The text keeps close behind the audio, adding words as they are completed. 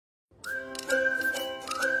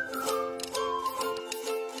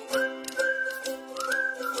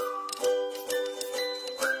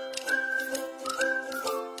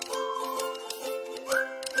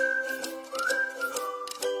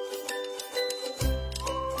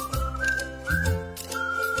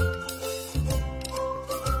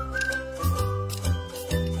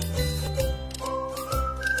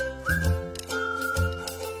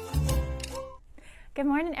Good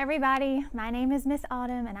morning, everybody. My name is Miss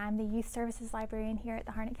Autumn, and I'm the Youth Services Librarian here at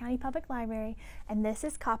the Harnett County Public Library. And this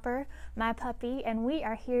is Copper, my puppy, and we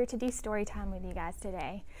are here to do story time with you guys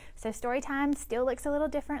today. So story time still looks a little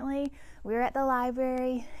differently. We're at the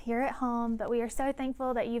library, you're at home, but we are so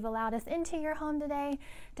thankful that you've allowed us into your home today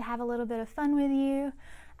to have a little bit of fun with you.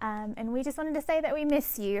 And we just wanted to say that we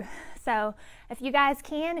miss you. So if you guys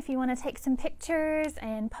can, if you want to take some pictures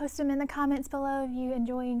and post them in the comments below of you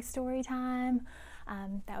enjoying story time,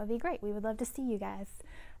 that would be great. We would love to see you guys.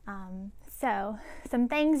 So some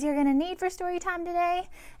things you're going to need for story time today.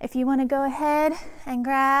 If you want to go ahead and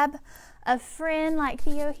grab a friend like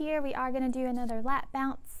Theo here, we are going to do another lap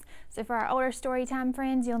bounce. So for our older story time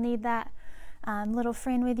friends, you'll need that little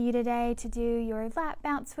friend with you today to do your lap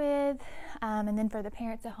bounce with. And then for the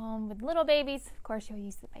parents at home with little babies, of course you'll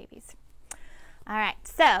use the babies. All right,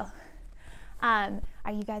 so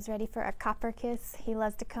are you guys ready for a Copper kiss? He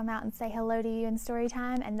loves to come out and say hello to you in story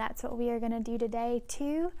time, and that's what we are going to do today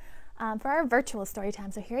too for our virtual story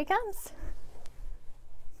time. So here he comes.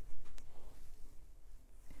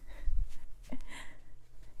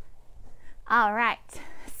 All right,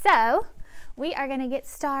 so we are going to get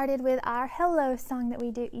started with our hello song that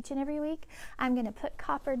we do each and every week. I'm going to put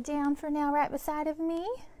Copper down for now right beside of me.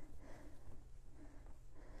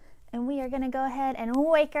 And we are going to go ahead and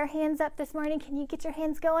wake our hands up this morning. Can you get your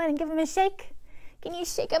hands going and give them a shake? Can you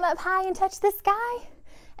shake them up high and touch the sky?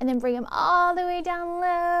 And then bring them all the way down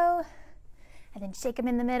low. And then shake them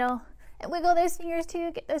in the middle. And wiggle those fingers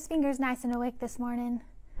too. Get those fingers nice and awake this morning.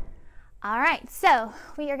 All right, so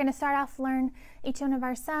we are going to start off learn each one of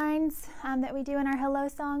our signs that we do in our hello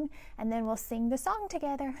song. And then we'll sing the song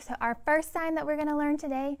together. So our first sign that we're going to learn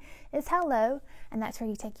today is hello. And that's where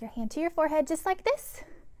you take your hand to your forehead just like this.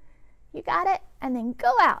 You got it, and then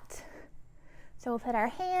go out. So we'll put our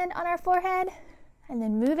hand on our forehead and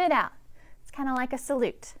then move it out. It's kind of like a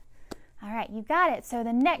salute. All right, you got it. So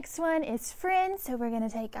the next one is friend. So we're going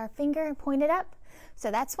to take our finger and point it up.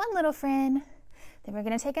 So that's one little friend. Then we're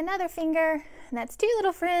going to take another finger, and that's two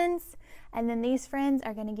little friends. And then these friends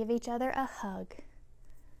are going to give each other a hug.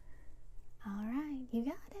 All right, you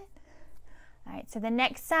got it. All right, so the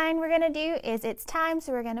next sign we're going to do is it's time.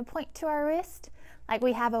 So we're going to point to our wrist like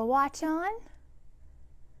we have a watch on.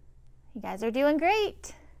 You guys are doing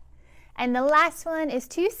great. And the last one is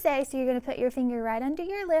to say, so you're going to put your finger right under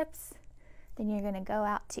your lips. Then you're going to go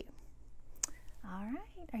out too. All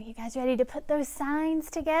right, are you guys ready to put those signs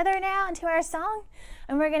together now into our song?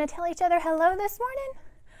 And we're going to tell each other hello this morning?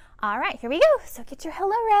 All right, here we go. So get your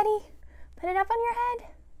hello ready. Put it up on your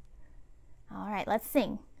head. All right, let's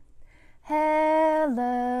sing.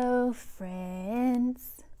 Hello, friends.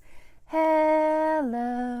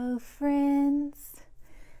 Hello, friends.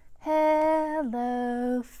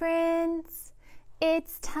 Hello, friends.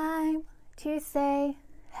 It's time to say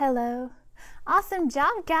hello. Awesome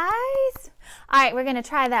job, guys. All right, we're going to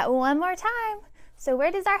try that one more time. So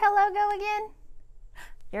where does our hello go again?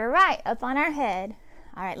 You're right, up on our head.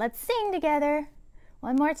 All right, let's sing together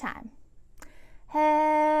one more time.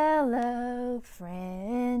 Hello,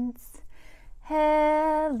 friends.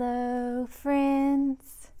 Hello,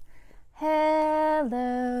 friends.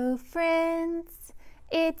 Hello, friends.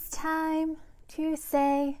 It's time to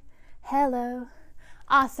say hello.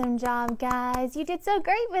 Awesome job, guys. You did so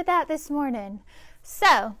great with that this morning.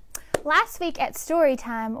 So, last week at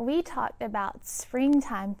Storytime, we talked about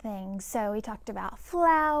springtime things. So, we talked about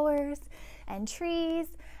flowers and trees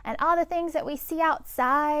and all the things that we see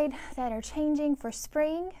outside that are changing for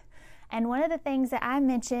spring. And one of the things that I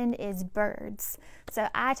mentioned is birds. So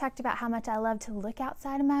I talked about how much I love to look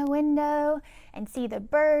outside of my window and see the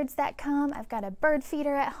birds that come. I've got a bird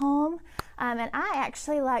feeder at home. And I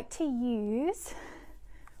actually like to use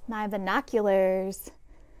my binoculars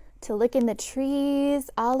to look in the trees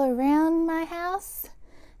all around my house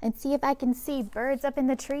and see if I can see birds up in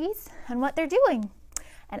the trees and what they're doing.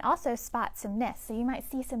 And also spot some nests. So you might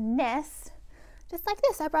see some nests just like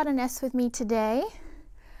this. I brought a nest with me today.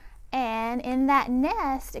 And in that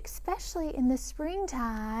nest, especially in the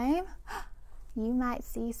springtime, you might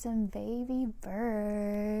see some baby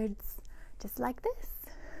birds just like this.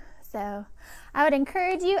 So I would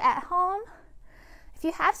encourage you at home, if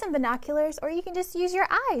you have some binoculars, or you can just use your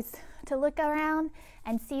eyes to look around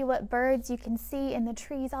and see what birds you can see in the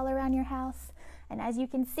trees all around your house. And as you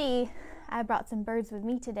can see, I brought some birds with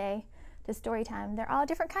me today to Storytime. They're all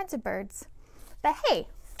different kinds of birds. But hey,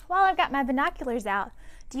 while I've got my binoculars out,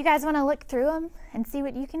 do you guys want to look through them and see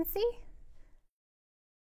what you can see?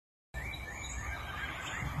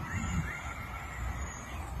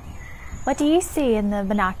 What do you see in the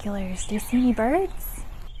binoculars? Do you see any birds?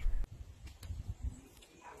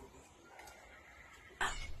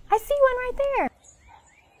 right there.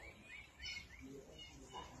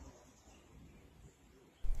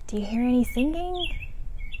 Do you hear any singing?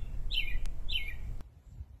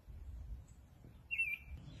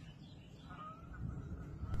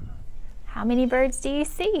 How many birds do you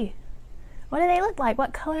see? What do they look like?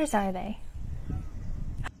 What colors are they?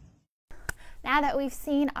 Now that we've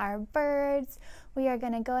seen our birds, we are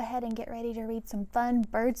going to go ahead and get ready to read some fun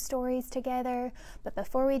bird stories together. But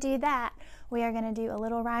before we do that, we are going to do a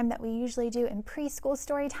little rhyme that we usually do in preschool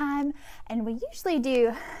story time. And we usually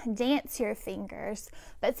do dance your fingers.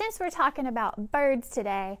 But since we're talking about birds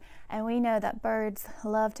today, and we know that birds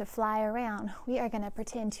love to fly around, we are going to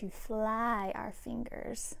pretend to fly our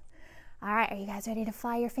fingers. All right, are you guys ready to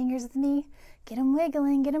fly your fingers with me? Get them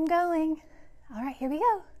wiggling, get them going. All right, here we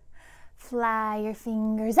go. Fly your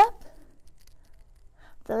fingers up.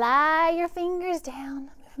 Fly your fingers down.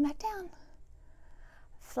 Move them back down.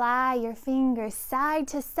 Fly your fingers side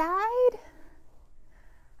to side.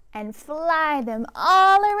 And fly them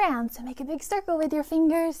all around. So make a big circle with your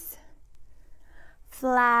fingers.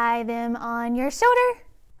 Fly them on your shoulder.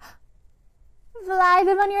 Fly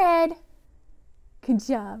them on your head. Good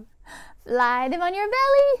job. Fly them on your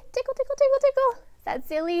belly. Tickle, tickle, tickle, tickle. Is that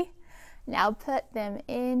silly? Now put them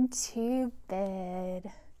into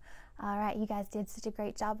bed. All right, you guys did such a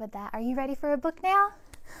great job with that. Are you ready for a book now?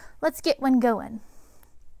 Let's get one going.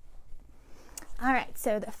 All right,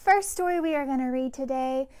 so the first story we are going to read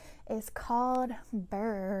today is called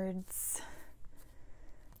Birds.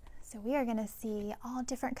 So we are going to see all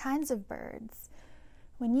different kinds of birds.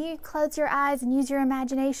 When you close your eyes and use your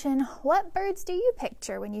imagination, what birds do you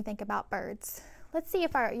picture when you think about birds? Let's see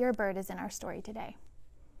if your bird is in our story today.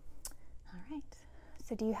 All right,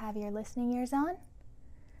 so do you have your listening ears on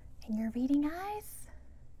and your reading eyes?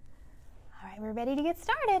 All right, we're ready to get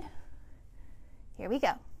started. Here we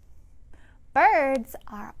go. Birds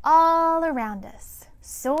are all around us,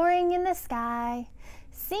 soaring in the sky,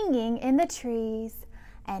 singing in the trees,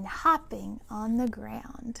 and hopping on the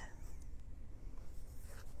ground.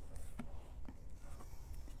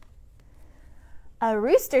 A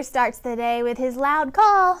rooster starts the day with his loud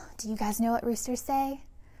call. Do you guys know what roosters say?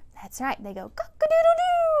 That's right, they go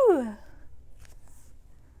cock-a-doodle-doo.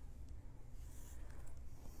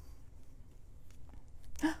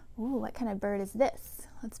 Ooh, what kind of bird is this?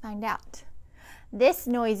 Let's find out. This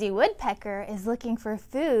noisy woodpecker is looking for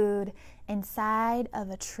food inside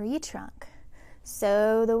of a tree trunk.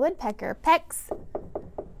 So the woodpecker pecks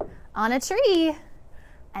on a tree,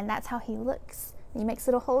 and that's how he looks. He makes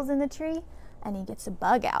little holes in the tree, and he gets a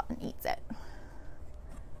bug out and eats it.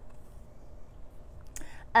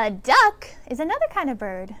 A duck is another kind of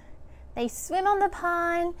bird. They swim on the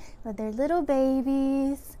pond with their little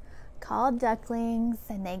babies called ducklings,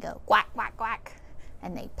 and they go quack, quack, quack,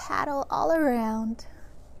 and they paddle all around.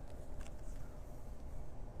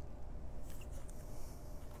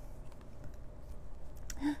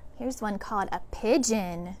 Here's one called a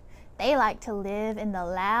pigeon. They like to live in the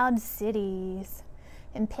loud cities.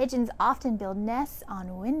 And pigeons often build nests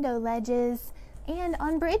on window ledges and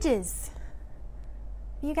on bridges.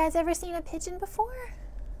 Have you guys ever seen a pigeon before?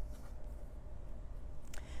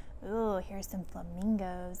 Ooh, here's some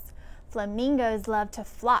flamingos. Flamingos love to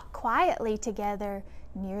flock quietly together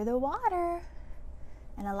near the water.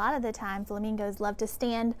 And a lot of the time, flamingos love to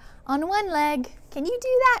stand on one leg. Can you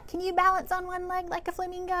do that? Can you balance on one leg like a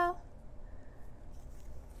flamingo?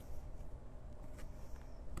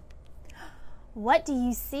 What do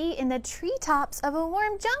you see in the treetops of a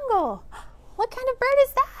warm jungle? What kind of bird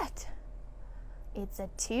is that? It's a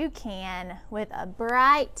toucan with a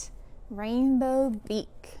bright rainbow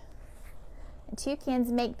beak. And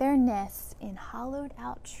toucans make their nests in hollowed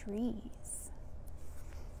out trees.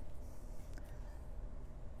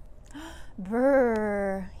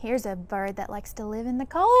 Brr, here's a bird that likes to live in the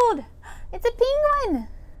cold. It's a penguin.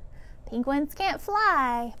 Penguins can't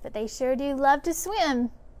fly, but they sure do love to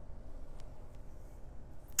swim.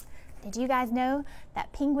 Did you guys know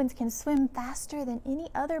that penguins can swim faster than any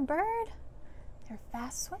other bird? They're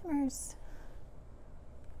fast swimmers.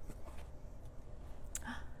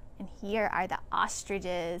 And here are the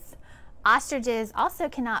ostriches. Ostriches also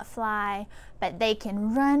cannot fly, but they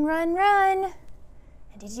can run, run, run.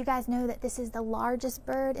 And did you guys know that this is the largest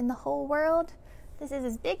bird in the whole world? This is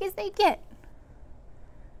as big as they get.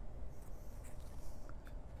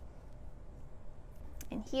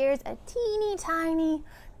 And here's a teeny tiny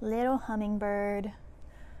little hummingbird.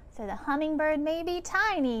 So the hummingbird may be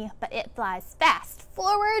tiny, but it flies fast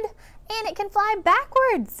forward and it can fly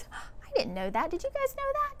backwards. I didn't know that. Did you guys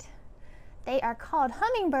know that? They are called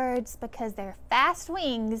hummingbirds because their fast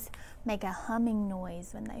wings make a humming noise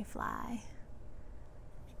when they fly.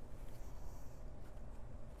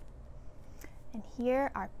 And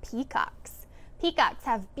here are peacocks. Peacocks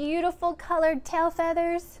have beautiful colored tail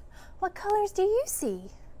feathers. What colors do you see?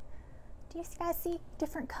 Do you guys see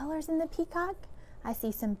different colors in the peacock? I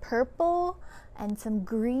see some purple and some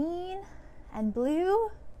green and blue.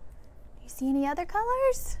 Do you see any other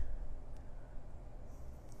colors?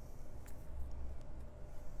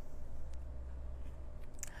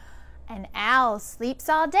 An owl sleeps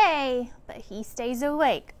all day, but he stays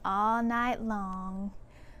awake all night long.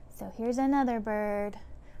 So here's another bird,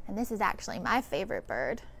 and this is actually my favorite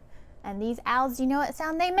bird. And these owls, do you know what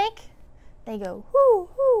sound they make? They go whoo,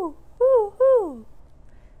 whoo, whoo, whoo.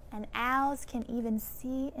 And owls can even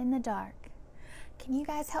see in the dark. Can you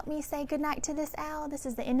guys help me say goodnight to this owl? This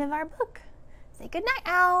is the end of our book. Say goodnight,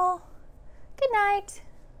 owl. Good night.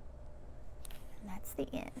 And that's the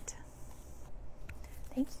end.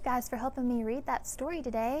 Thank you guys for helping me read that story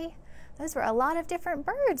today. Those were a lot of different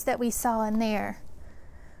birds that we saw in there.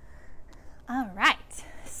 All right,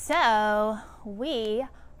 so we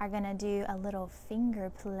are gonna do a little finger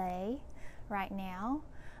play right now.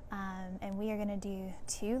 And we are gonna do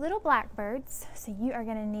 2 little blackbirds. So you are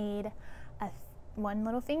gonna need one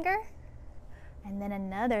little finger and then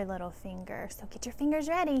another little finger. So get your fingers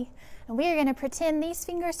ready. And we are gonna pretend these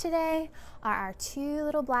fingers today are our 2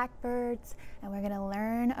 little blackbirds, and we're gonna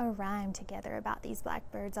learn a rhyme together about these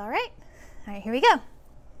blackbirds, all right? All right, here we go.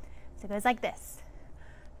 So it goes like this.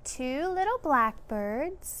 2 little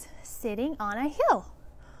blackbirds sitting on a hill.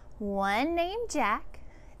 One named Jack,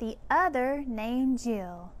 the other named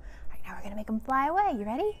Jill. All right, now we're gonna make them fly away. You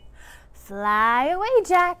ready? Fly away,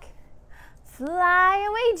 Jack. Fly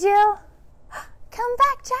away, Jill. Come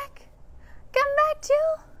back, Jack. Come back,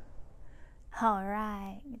 Jill. All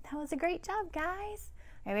right, that was a great job, guys.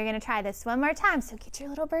 All right, we're gonna try this one more time, so get your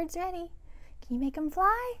little birds ready. Can you make them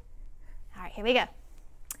fly? All right, here we go.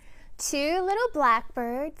 2 little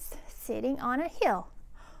blackbirds sitting on a hill.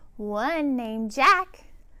 One named Jack,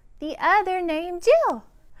 the other named Jill.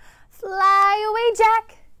 Fly away,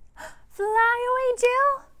 Jack. Fly away,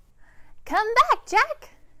 Jill. Come back, Jack.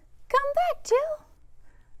 Come back, Jill.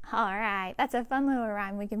 All right, that's a fun little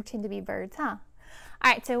rhyme. We can pretend to be birds, huh?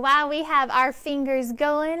 All right, so while we have our fingers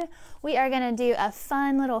going, we are gonna do a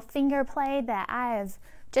fun little finger play that I have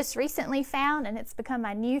just recently found, and it's become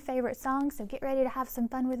my new favorite song, so get ready to have some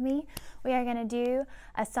fun with me. We are gonna do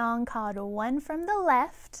a song called One from the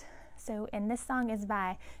Left. And this song is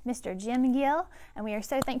by Mr. Jim Gill, and we are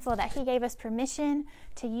so thankful that he gave us permission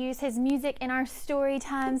to use his music in our story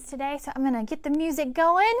times today. So I'm gonna get the music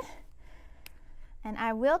going. And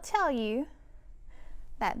I will tell you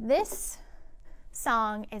that this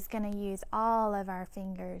song is going to use all of our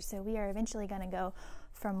fingers. So we are eventually going to go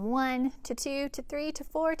from 1 to 2 to 3 to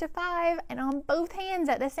 4 to 5 and on both hands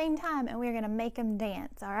at the same time. And we're going to make them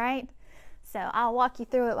dance, all right? So I'll walk you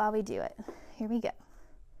through it while we do it. Here we go.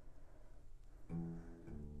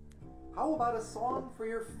 How about a song for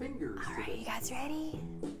your fingers? All right, you guys ready?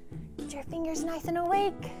 Get your fingers nice and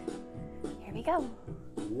awake. Here we go.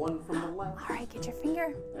 1 from the left. All right, get your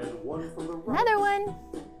finger. And 1 from the right. Another one.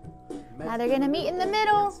 Now they're gonna meet in the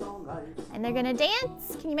middle, and they're gonna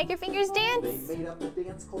dance. Can you make your fingers dance? They made up a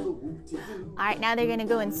dance called a whoop-de-doo. All right, now they're gonna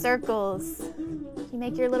go in circles. Can you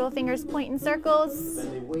make your little fingers point in circles?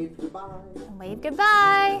 Then they waved goodbye. And wave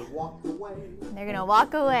goodbye. And walked away. And they're gonna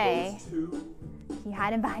walk away. Those 2. Can you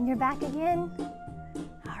hide them behind your back again?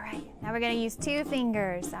 All right, now we're gonna use 2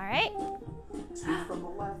 fingers, all right? 2 from the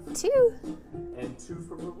left. 2. And 2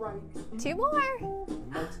 from the right. 2 more.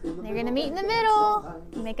 They're gonna meet in the They middle. danced all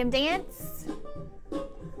night. Can you make them dance?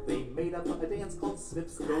 They made up a dance called Snip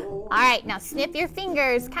Snore. All right, now snip your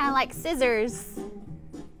fingers, kind of like scissors.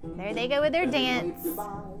 There they go with their Then they dance. waved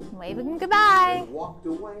goodbye. Wave them goodbye. And walked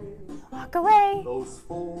away. Walk away. Those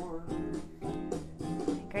 4.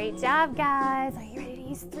 Great job, guys. Are you ready to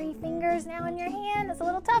use 3 fingers now in your hand? It's a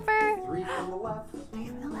little tougher. 3 from the left. 3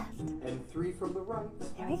 from the left. And 3 from the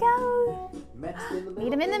right. There we go. Met in the middle. Meet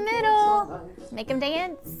them in the They danced all middle. night. Make them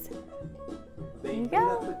dance. They you made go.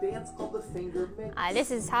 up a dance called the finger mix.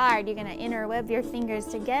 This is hard. You're going to interweb your fingers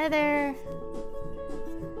together.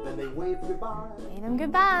 Then they waved goodbye. Wave them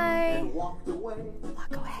goodbye. And walked away.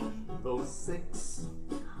 Walk away. Those 6.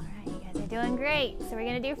 All right, you guys are doing great. So we're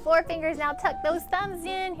going to do 4 fingers now. Tuck those thumbs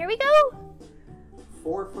in. Here we go.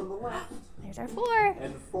 4 from the left. There's our 4.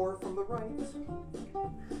 And 4 from the right.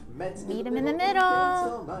 Meet them in the They danced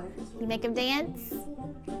all middle. night. You make them dance.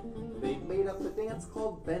 They made up a dance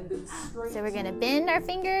called Bend and Straight. So we're going to bend our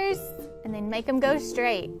fingers and then make them go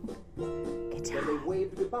straight. Good Then they job.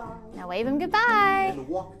 waved goodbye. Now wave them goodbye. And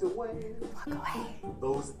walked away. Walk away.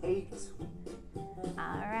 Those 8. All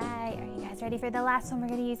right, are you guys ready for the last one? We're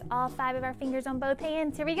gonna use all 5 of our fingers on both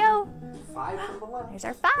hands. Here we go. 5 from the left. There's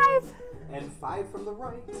our 5. And 5 from the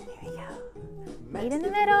right. Here we go. Met Meet in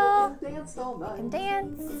the middle. And danced all night. And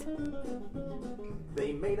dance.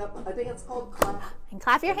 They made up a dance called clap. And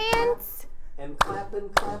clap your hands. And clap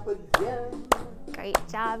again. Great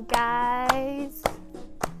job, guys.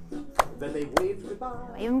 Then they waved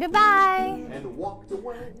goodbye. Wave them goodbye. And walked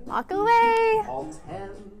away. Walk away. All 10.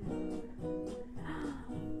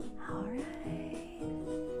 All right.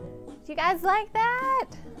 Did you guys like that?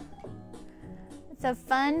 It's a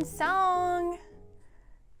fun song.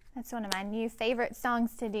 That's one of my new favorite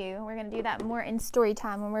songs to do. We're going to do that more in story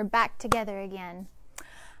time when we're back together again.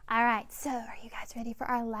 All right, so are you guys ready for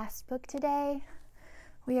our last book today?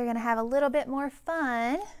 We are going to have a little bit more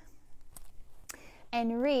fun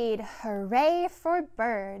and read Hooray for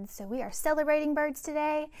Birds. So we are celebrating birds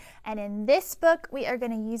today, and in this book we are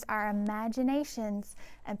going to use our imaginations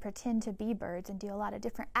and pretend to be birds and do a lot of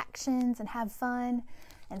different actions and have fun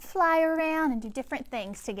and fly around and do different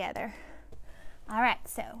things together. All right,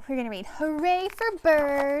 so we're going to read Hooray for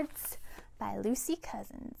Birds by Lucy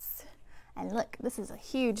Cousins. And look, this is a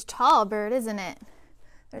huge, tall bird, isn't it?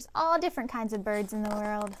 There's all different kinds of birds in the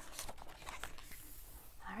world.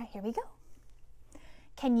 All right, here we go.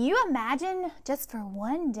 Can you imagine just for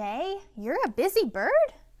one day you're a busy bird?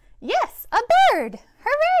 Yes, a bird!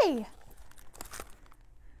 Hooray!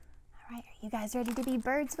 All right, are you guys ready to be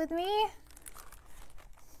birds with me?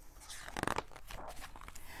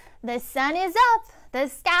 The sun is up, the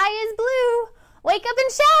sky is blue. Wake up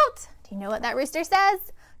and shout! Do you know what that rooster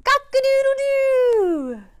says?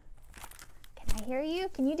 Cock-a-doodle-doo! Can I hear you?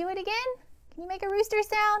 Can you do it again? Can you make a rooster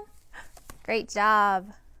sound? Great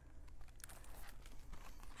job.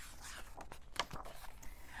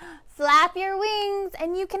 Flap your wings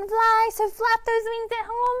and you can fly, so flap those wings at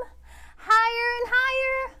home. Higher and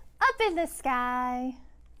higher, up in the sky.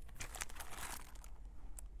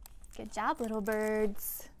 Good job, little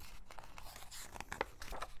birds.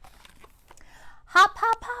 Hop,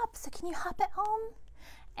 hop, hop, so can you hop at home?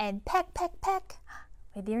 And peck, peck, peck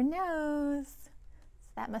with your nose. So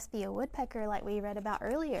that must be a woodpecker like we read about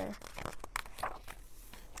earlier.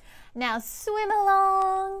 Now swim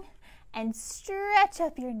along and stretch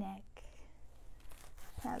up your neck.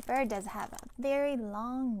 That bird does have a very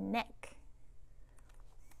long neck.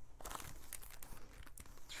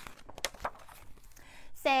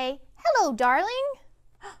 Say, hello, darling,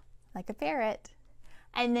 like a parrot.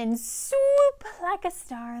 And then swoop like a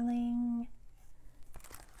starling.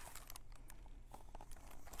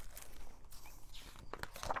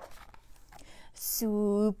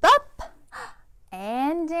 Swoop up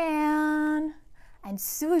and down and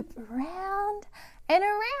swoop around and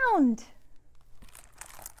around.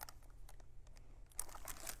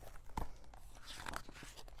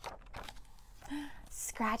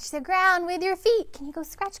 Scratch the ground with your feet. Can you go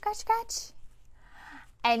scratch, scratch, scratch?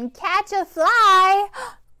 And catch a fly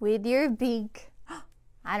with your beak.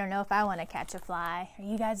 I don't know if I want to catch a fly. Are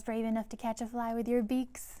you guys brave enough to catch a fly with your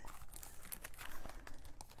beaks?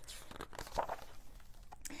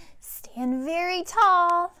 Stand very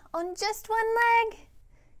tall on just one leg.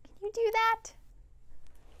 Can you do that?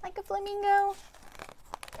 Like a flamingo?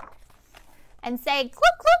 And say,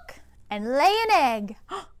 cluck, cluck, and lay an egg.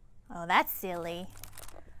 Oh, that's silly.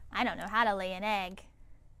 I don't know how to lay an egg.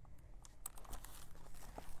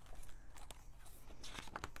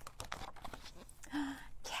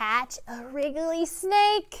 Catch a wriggly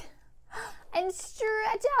snake and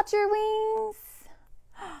stretch out your wings.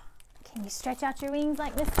 Can you stretch out your wings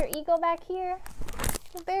like Mr. Eagle back here?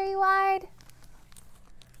 Very wide.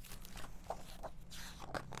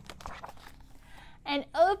 And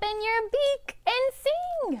open your beak and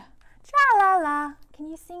sing. Tra-la-la. Can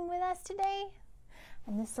you sing with us today?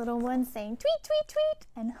 And this little one's saying tweet, tweet, tweet,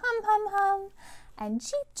 and hum, hum, hum, and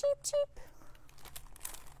cheep, cheep, cheep.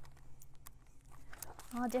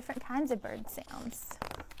 All different kinds of bird sounds.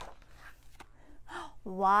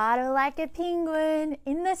 Waddle like a penguin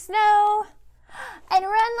in the snow and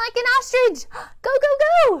run like an ostrich. Go,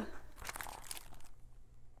 go, go!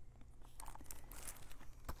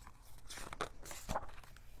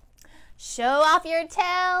 Show off your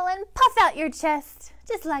tail and puff out your chest,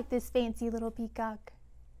 just like this fancy little peacock.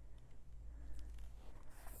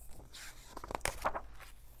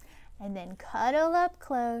 And then cuddle up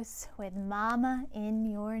close with Mama in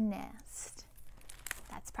your nest.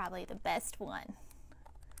 That's probably the best one.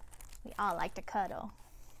 We all like to cuddle.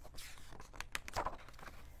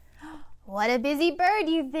 What a busy bird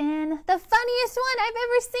you've been. The funniest one I've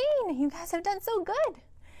ever seen. You guys have done so good.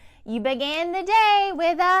 You began the day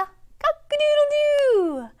with a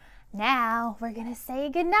cock-a-doodle-doo. Now we're gonna say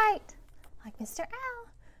goodnight, like Mr. Owl.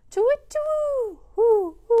 Choo-choo,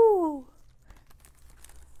 woo, woo.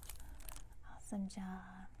 Awesome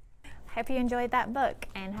job. I hope you enjoyed that book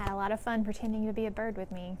and had a lot of fun pretending to be a bird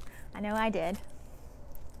with me. I know I did.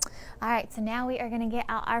 All right, so now we are gonna get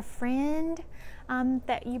out our friend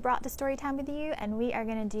that you brought to Storytime with you, and we are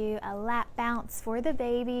gonna do a lap bounce for the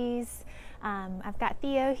babies. I've got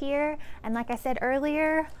Theo here, and like I said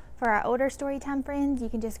earlier, for our older Storytime friends, you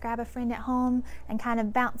can just grab a friend at home and kind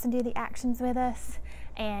of bounce and do the actions with us.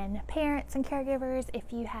 And parents and caregivers,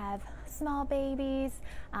 if you have small babies,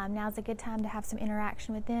 now's a good time to have some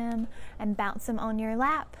interaction with them and bounce them on your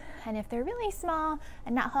lap. And if they're really small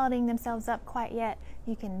and not holding themselves up quite yet,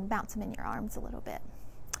 you can bounce them in your arms a little bit.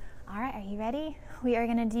 All right, are you ready? We are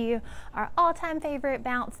gonna do our all-time favorite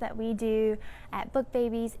bounce that we do at Book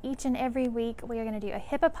Babies each and every week. We are gonna do a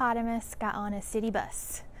hippopotamus got on a city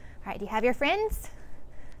bus. All right, do you have your friends?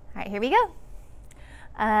 All right, here we go.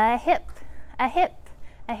 A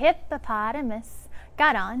hippopotamus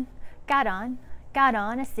got on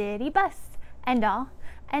a city bus, and all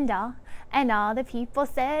the people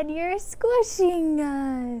said, "You're squishing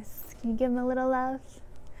us." Can you give them a little love?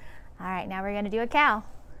 All right, now we're gonna do a cow.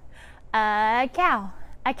 A cow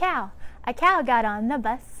got on the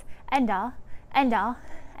bus, and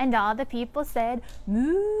all the people said,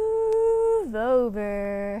 "Move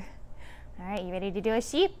over." All right, you ready to do a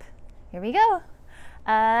sheep? Here we go.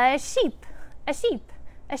 A sheep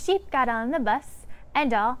got on the bus,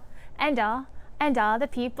 and all the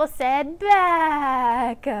people said,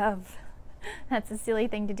 "Back up." That's a silly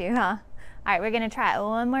thing to do, huh? All right, we're gonna try it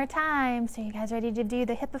one more time. So you guys ready to do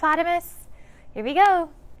the hippopotamus? Here we go.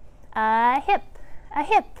 A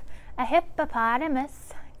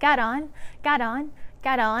hippopotamus got on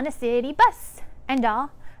a city bus, and all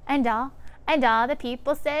the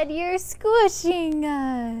people said, "You're squishing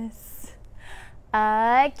us."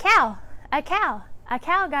 A cow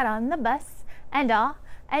got on the bus, and all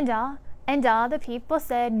the people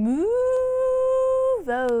said, "Move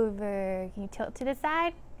over." Can you tilt to the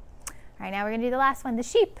side? All right, now we're gonna do the last one, the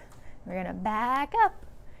sheep. We're gonna back up.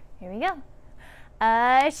 Here we go.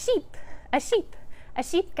 A sheep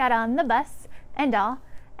got on the bus, and all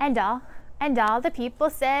the people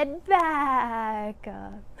said, "Back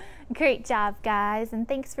up." Great job, guys, and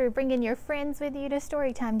thanks for bringing your friends with you to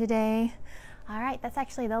Storytime today. All right, that's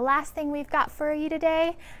actually the last thing we've got for you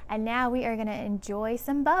today, and now we are gonna enjoy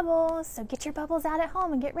some bubbles. So get your bubbles out at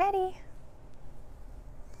home and get ready.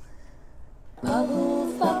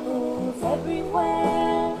 Bubbles, bubbles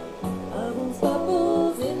everywhere. Bubbles,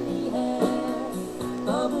 bubbles in the air.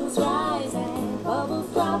 Bubbles rise and bubbles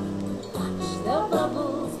drop. Watch the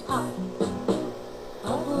bubbles pop.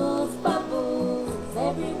 Bubbles, bubbles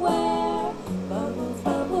everywhere. Bubbles,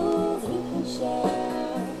 bubbles we can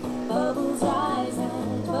share. Bubbles rise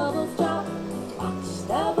and bubbles drop. Watch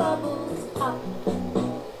the bubbles pop.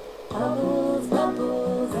 Bubbles,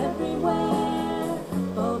 bubbles everywhere.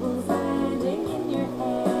 Bubbles landing in your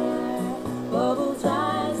hair. Bubbles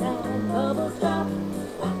rise and bubbles drop.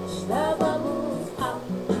 Watch the bubbles pop.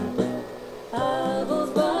 Bubbles,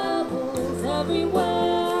 bubbles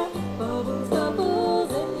everywhere. Bubbles,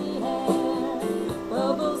 bubbles in the air.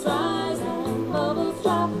 Bubbles rise and bubbles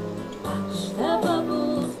drop. Watch the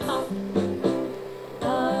bubbles pop.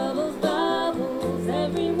 Bubbles, bubbles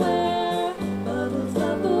everywhere. Bubbles,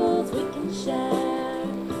 bubbles we can share.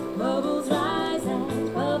 Bubbles rise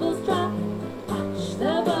and bubbles drop. Watch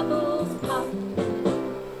the bubbles pop.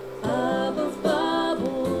 Bubbles,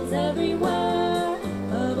 bubbles everywhere.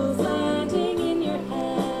 Bubbles landing in your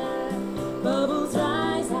hair. Bubbles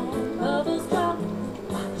rise and bubbles drop.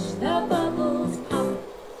 Watch the bubbles pop.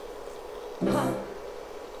 Pop.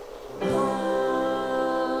 Pop.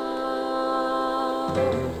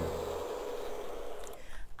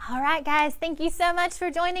 All right, guys, thank you so much for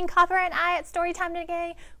joining Copper and I at Storytime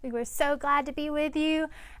today. We were so glad to be with you,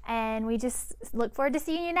 and we just look forward to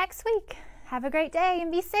seeing you next week. Have a great day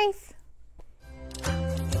and be safe.